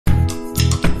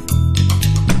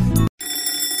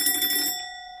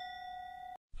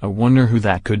I wonder who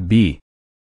that could be.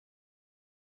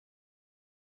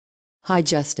 Hi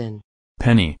Justin.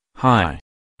 Penny, hi.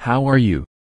 How are you?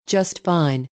 Just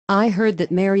fine. I heard that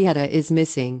Marietta is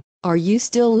missing. Are you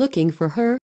still looking for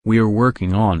her? We're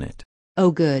working on it.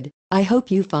 Oh good. I hope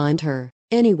you find her.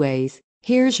 Anyways,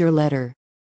 here's your letter.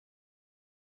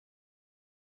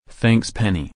 Thanks,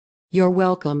 Penny. You're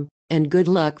welcome, and good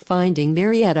luck finding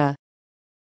Marietta.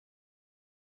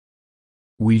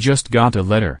 We just got a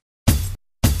letter.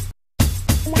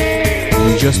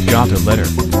 We just got a letter.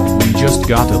 We just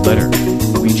got a letter.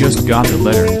 We just got a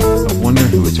letter. I wonder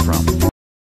who it's from.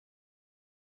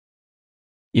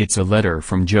 It's a letter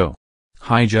from Joe.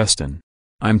 Hi Justin.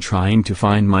 I'm trying to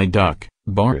find my duck,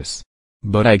 Boris.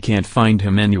 But I can't find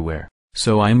him anywhere,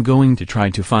 so I'm going to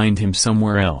try to find him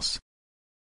somewhere else.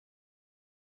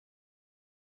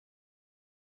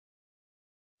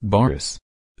 Boris.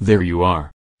 There you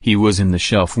are. He was in the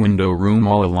shelf window room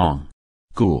all along.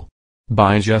 Cool.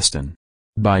 Bye Justin.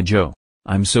 Bye Joe.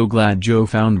 I'm so glad Joe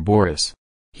found Boris.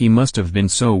 He must have been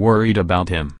so worried about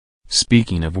him.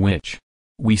 Speaking of which,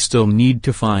 we still need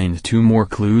to find 2 more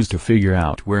clues to figure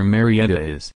out where Marietta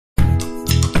is.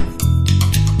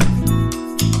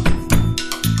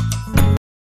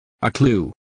 A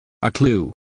clue. A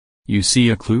clue. You see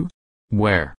a clue?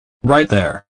 Where? Right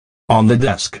there. On the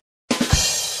desk.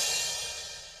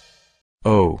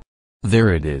 Oh.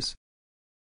 There it is.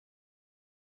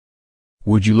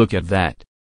 Would you look at that?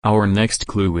 Our next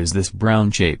clue is this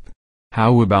brown shape.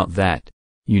 How about that?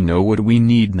 You know what we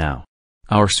need now.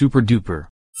 Our super duper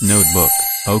notebook.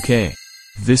 Okay.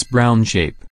 This brown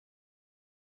shape.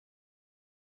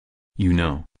 You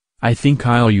know, I think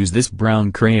I'll use this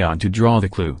brown crayon to draw the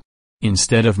clue,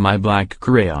 instead of my black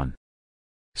crayon.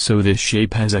 So this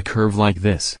shape has a curve like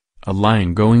this, a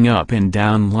line going up and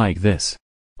down like this,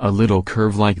 a little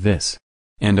curve like this,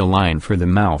 and a line for the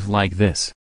mouth like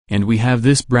this, and we have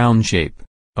this brown shape.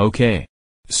 Okay.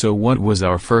 So what was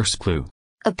our first clue?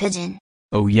 A pigeon.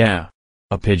 Oh yeah,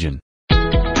 a pigeon.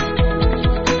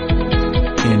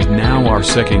 And now our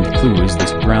second clue is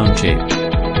this brown shape. A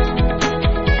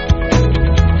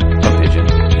pigeon,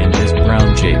 and this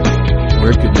brown shape.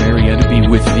 Where could Marietta be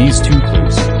with these 2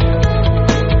 clues?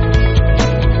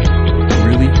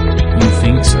 Really? You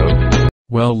think so?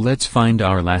 Well, let's find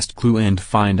our last clue and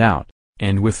find out,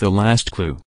 and with the last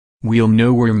clue, we'll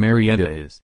know where Marietta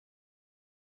is.